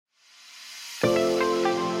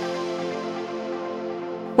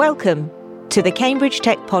Welcome to the Cambridge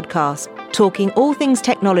Tech Podcast, talking all things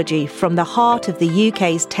technology from the heart of the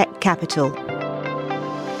UK's tech capital.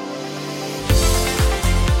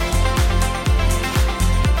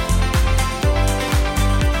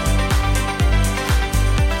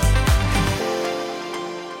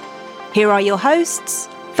 Here are your hosts,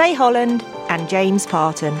 Faye Holland and James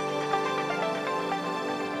Parton.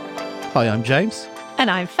 Hi, I'm James. And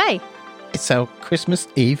I'm Faye. It's our Christmas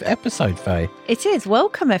Eve episode, Faye. It is.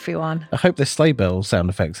 Welcome, everyone. I hope there's sleigh bell sound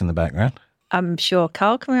effects in the background. I'm sure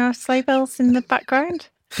Carl, can we have sleigh bells in the background?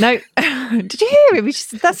 No. Did you hear him?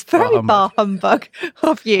 That's very bar humbug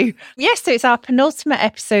of you. Yes, so it's our penultimate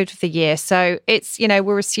episode of the year. So it's,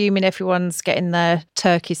 we're assuming everyone's getting their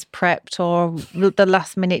turkeys prepped or the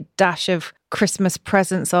last minute dash of Christmas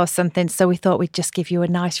presents or something. So we thought we'd just give you a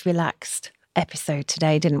nice relaxed episode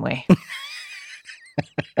today, didn't we?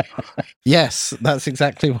 Yes, that's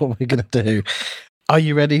exactly what we're going to do. Are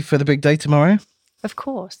you ready for the big day tomorrow? Of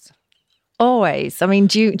course. Always. I mean,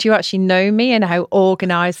 do you actually know me and how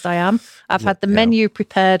organised I am? I've had the menu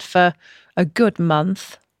prepared for a good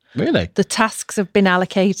month. Really? The tasks have been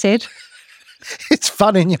allocated. It's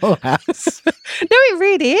fun in your house. No, it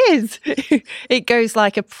really is. It goes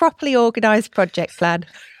like a properly organised project plan.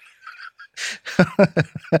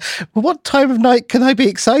 Well, what time of night can I be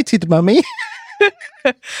excited, Mummy?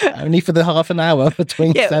 Only for the half an hour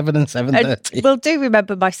between 7 and 7:30. Well, do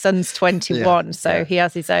remember my son's 21, so he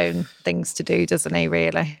has his own things to do, doesn't he,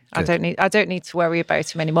 really? Good. I don't need to worry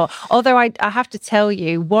about him anymore. Although I have to tell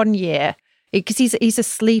you, one year, because he's a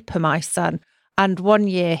sleeper, my son, and one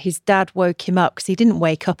year his dad woke him up because he didn't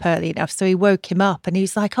wake up early enough, so he woke him up and he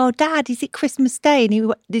was like, "Oh, Dad, is it Christmas Day?"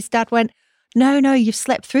 And his dad went, No, you've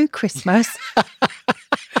slept through Christmas."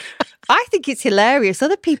 I think it's hilarious.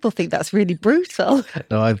 Other people think that's really brutal.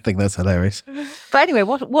 No, I think that's hilarious. But anyway,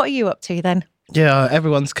 what are you up to then? Yeah,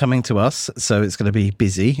 everyone's coming to us, so it's going to be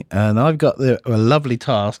busy. And I've got a lovely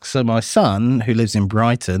task. So my son, who lives in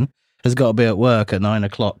Brighton, has got to be at work at 9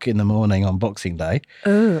 o'clock in the morning on Boxing Day.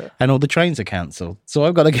 Oh. And all the trains are cancelled. So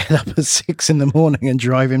I've got to get up at 6 in the morning and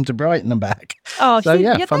drive him to Brighton and back. Oh,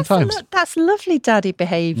 so fun times. That's lovely daddy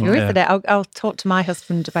behaviour, isn't it? I'll talk to my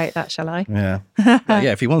husband about that, shall I? Yeah.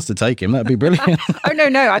 If he wants to take him, that'd be brilliant. Oh,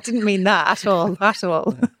 no, I didn't mean that at all.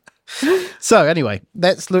 So anyway,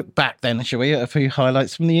 let's look back then, shall we, at a few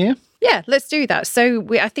highlights from the year? Yeah, let's do that. So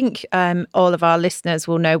I think all of our listeners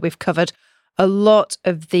will know we've covered a lot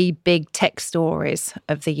of the big tech stories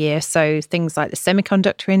of the year. So things like the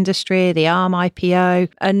semiconductor industry, the ARM IPO,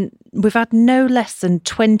 and we've had no less than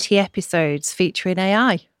 20 episodes featuring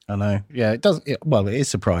AI. I know. Yeah, it does. Well, it is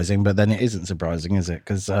surprising, but then it isn't surprising, is it?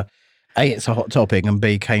 Because A, it's a hot topic, and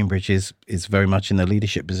B, Cambridge is very much in the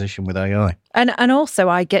leadership position with AI. And also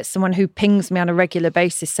I get someone who pings me on a regular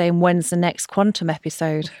basis saying, when's the next quantum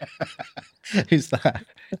episode? Who's that?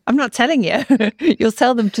 I'm not telling you. You'll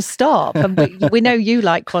tell them to stop. And we know you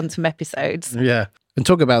like quantum episodes. Yeah. And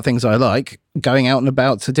talk about things I like, going out and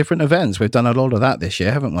about to different events. We've done a lot of that this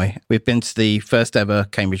year, haven't we? We've been to the first ever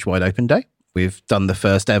Cambridge Wide Open Day. We've done the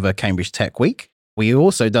first ever Cambridge Tech Week. We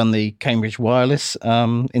also done the Cambridge Wireless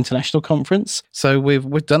International Conference. So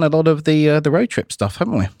we've done a lot of the road trip stuff,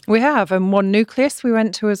 haven't we? We have. And One Nucleus we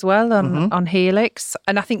went to as well on Helix.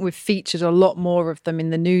 And I think we've featured a lot more of them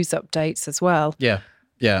in the news updates as well.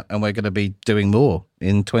 Yeah, and we're going to be doing more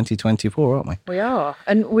in 2024, aren't we? We are.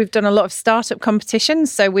 And we've done a lot of startup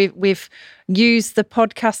competitions. So we've used the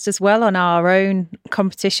podcast as well on our own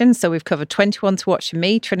competitions. So we've covered 21 to Watch for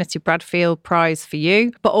Me, Trinity Bradfield Prize for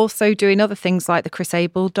you, but also doing other things like the Chris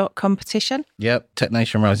Abel competition. Yep, Tech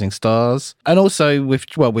Nation Rising Stars. And also we've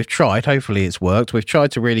tried, hopefully it's worked. We've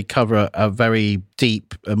tried to really cover a very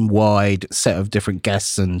deep and wide set of different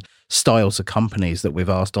guests and styles of companies that we've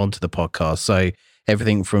asked onto the podcast. So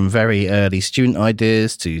everything from very early student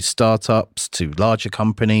ideas to startups to larger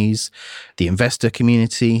companies, the investor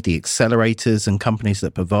community, the accelerators and companies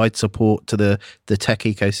that provide support to the tech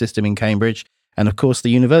ecosystem in Cambridge, and of course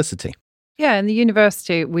the university. Yeah, and the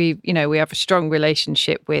university we have a strong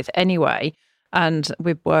relationship with anyway, and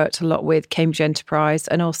we've worked a lot with Cambridge Enterprise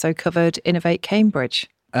and also covered Innovate Cambridge.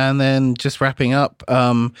 And then just wrapping up,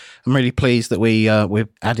 I'm really pleased that we've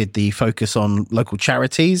added the focus on local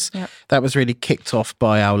charities. Yep. That was really kicked off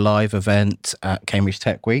by our live event at Cambridge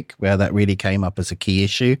Tech Week, where that really came up as a key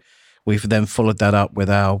issue. We've then followed that up with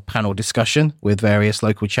our panel discussion with various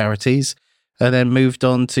local charities. and then moved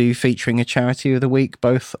on to featuring a charity of the week,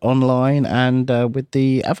 both online and with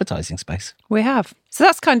the advertising space. We have. So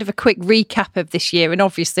that's kind of a quick recap of this year. And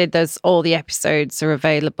obviously there's all the episodes are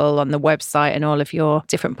available on the website and all of your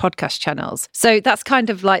different podcast channels. So that's kind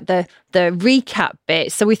of like the recap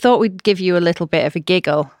bit. So we thought we'd give you a little bit of a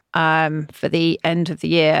giggle for the end of the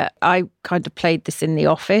year. I kind of played this in the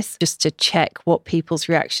office just to check what people's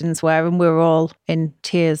reactions were. And we were all in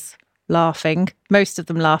tears laughing, most of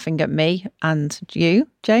them laughing at me and you,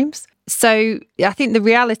 James. So I think the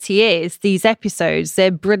reality is these episodes,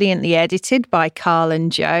 they're brilliantly edited by Carl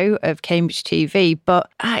and Joe of Cambridge TV. But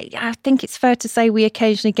I think it's fair to say we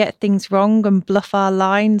occasionally get things wrong and bluff our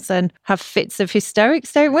lines and have fits of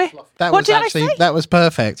hysterics, don't we? That was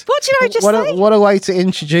perfect. What did I just say? What a way to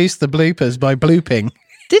introduce the bloopers by blooping.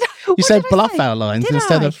 You said bluff our lines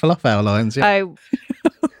instead of fluff our lines. Yeah. Oh.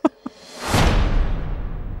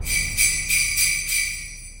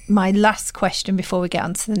 My last question before we get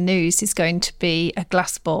onto the news is going to be a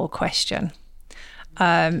glass ball question.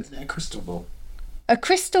 Isn't it a crystal ball? A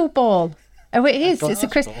crystal ball. Oh, it is. It's a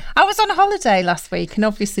crystal. I was on a holiday last week, and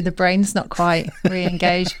obviously the brain's not quite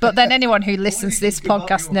re-engaged. But then anyone who listens to this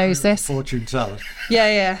podcast knows this. Fortune teller.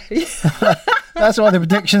 Yeah. That's why the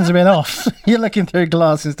predictions have been off. You're looking through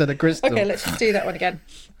glass instead of crystal. Okay, let's just do that one again.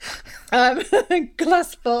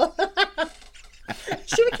 Glass ball.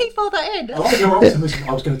 Should we keep all that in? You're optimistic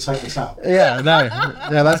I was going to take this out. Yeah, no.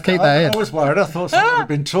 Yeah, let's keep that in. I was worried. I thought someone had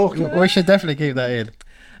been talking. We should definitely keep that in.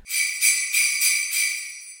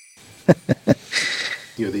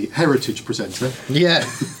 You're the heritage presenter. Yeah.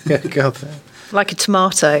 God. Like a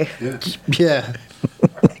tomato. Yeah.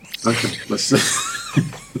 Okay, let's.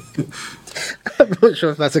 I'm not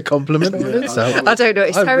sure if that's a compliment or an insult. I don't know.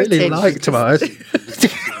 It's heritage. I really like tomatoes.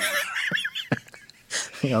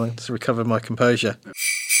 Hang on, let's recover my composure.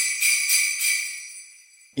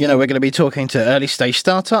 You know, we're going to be talking to early stage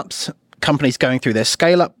startups, companies going through their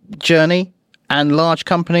scale up journey, and large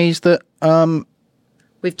companies that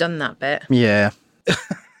We've done that bit. Yeah.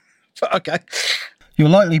 Okay. You'll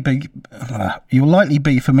likely be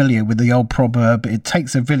familiar with the old proverb, it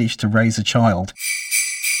takes a village to raise a child.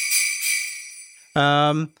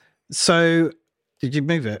 So did you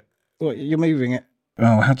move it? What, you're moving it?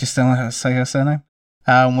 Oh, how do you say her surname?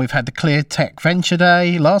 We've had the Clear Tech Venture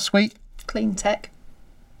Day last week. Clean tech.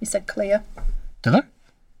 You said clear. Did I?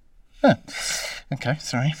 Yeah. Okay,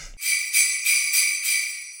 sorry.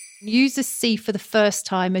 Users see for the first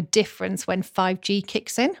time a difference when 5G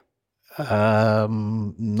kicks in.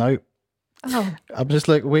 Nope. Oh. I'm just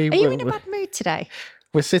like, Are you in a bad mood today?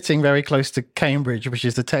 We're sitting very close to Cambridge, which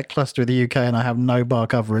is the tech cluster of the UK, and I have no bar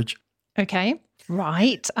coverage. Okay.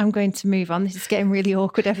 Right. I'm going to move on. This is getting really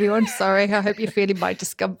awkward, everyone. Sorry. I hope you're feeling my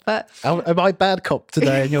discomfort. Am I bad cop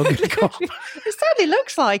today and you're good cop? It certainly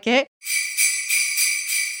looks like it.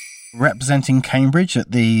 Representing Cambridge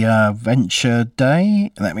at the Venture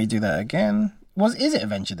Day. Let me do that again. Is it a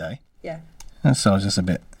Venture Day? Yeah. So I was just a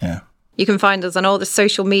bit, yeah. You can find us on all the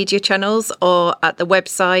social media channels or at the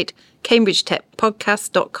website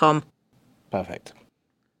cambridgetechpodcast.com. Perfect.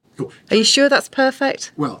 Cool. Are you sure that's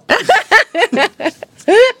perfect? Well,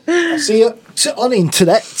 See you on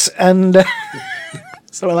internet and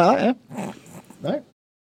something like that, yeah? No?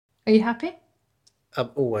 Are you happy? I'm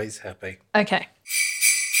always happy. Okay.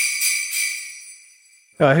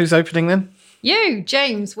 All right, who's opening then? You,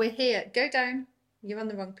 James, we're here. Go down. You're on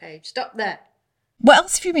the wrong page. Stop there. What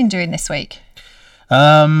else have you been doing this week?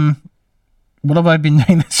 What have I been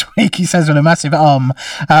doing this week? He says with a massive Now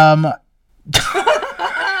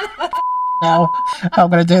I'm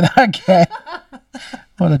going to do that again.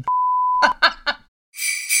 What a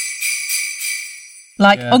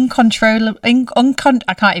uncontrollable. I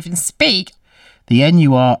can't even speak. The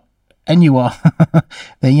NUAR, the NUAR.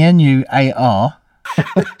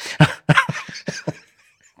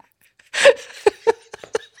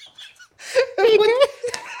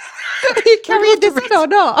 Are you carrying this in or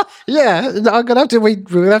not? Yeah, I'm gonna have to we're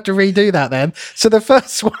gonna have to redo that then. So the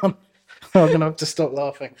first one, I'm gonna have to stop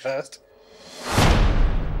laughing first.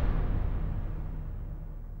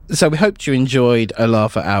 So we hoped you enjoyed a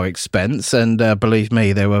laugh at our expense, and believe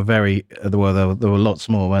me, there were there were lots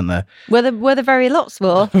more, weren't there? Were there very lots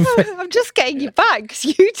more? I'm just getting you back because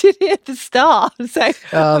you did it at the start. So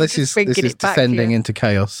this is descending into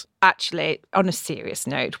chaos. Actually, on a serious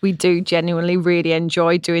note, we do genuinely really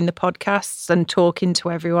enjoy doing the podcasts and talking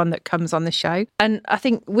to everyone that comes on the show. And I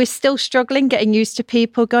think we're still struggling getting used to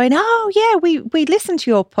people going, oh yeah, we listen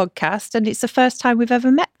to your podcast, and it's the first time we've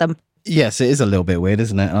ever met them. Yes, it is a little bit weird,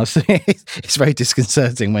 isn't it? It's very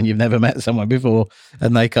disconcerting when you've never met someone before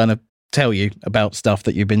and they kind of tell you about stuff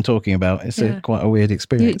that you've been talking about. It's quite a weird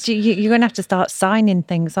experience. You're going to have to start signing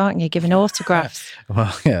things, aren't you? Giving autographs.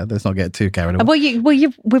 Well, yeah, let's not get too carried away.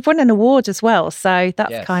 Well, we've won an award as well, so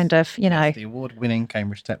that's kind of, It's the award-winning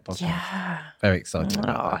Cambridge Tech podcast. Yeah. Very excited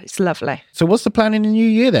about that. It's lovely. So what's the plan in the new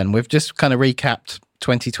year then? We've just kind of recapped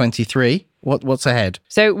 2023. What's ahead?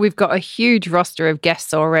 So we've got a huge roster of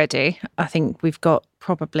guests already. I think we've got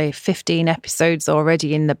probably 15 episodes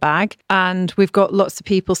already in the bag. And we've got lots of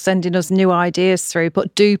people sending us new ideas through,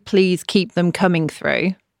 but do please keep them coming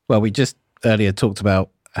through. Well, we just earlier talked about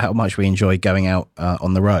how much we enjoy going out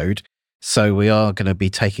on the road. So we are going to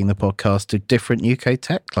be taking the podcast to different UK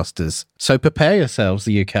tech clusters. So prepare yourselves,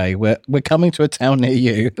 the UK. We're coming to a town near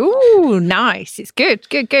you. Ooh, nice. It's good.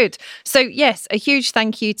 So yes, a huge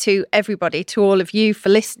thank you to everybody, to all of you for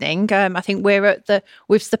listening. I think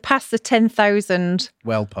we've surpassed the 10,000.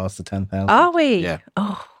 Well past the 10,000. Are we? Yeah.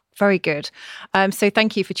 Oh, very good. So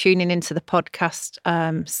thank you for tuning into the podcast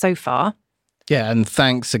so far. Yeah, and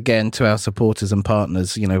thanks again to our supporters and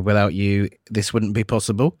partners. Without you, this wouldn't be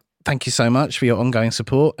possible. Thank you so much for your ongoing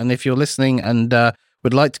support. And if you're listening and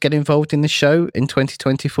would like to get involved in the show in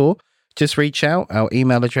 2024, just reach out. Our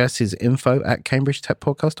email address is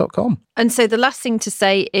info@cambridgetechpodcast.com. And so the last thing to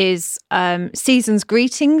say is season's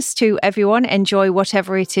greetings to everyone. Enjoy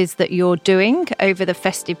whatever it is that you're doing over the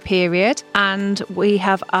festive period. And we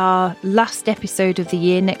have our last episode of the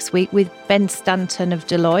year next week with Ben Stanton of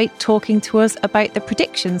Deloitte talking to us about the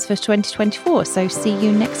predictions for 2024. So see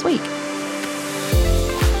you next week.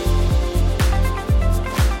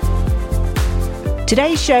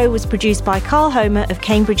 Today's show was produced by Carl Homer of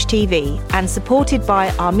Cambridge TV and supported by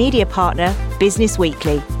our media partner, Business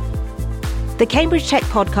Weekly. The Cambridge Tech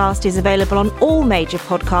Podcast is available on all major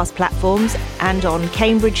podcast platforms and on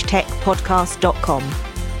cambridgetechpodcast.com.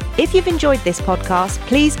 If you've enjoyed this podcast,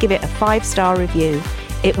 please give it a 5-star review.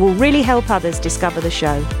 It will really help others discover the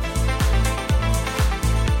show.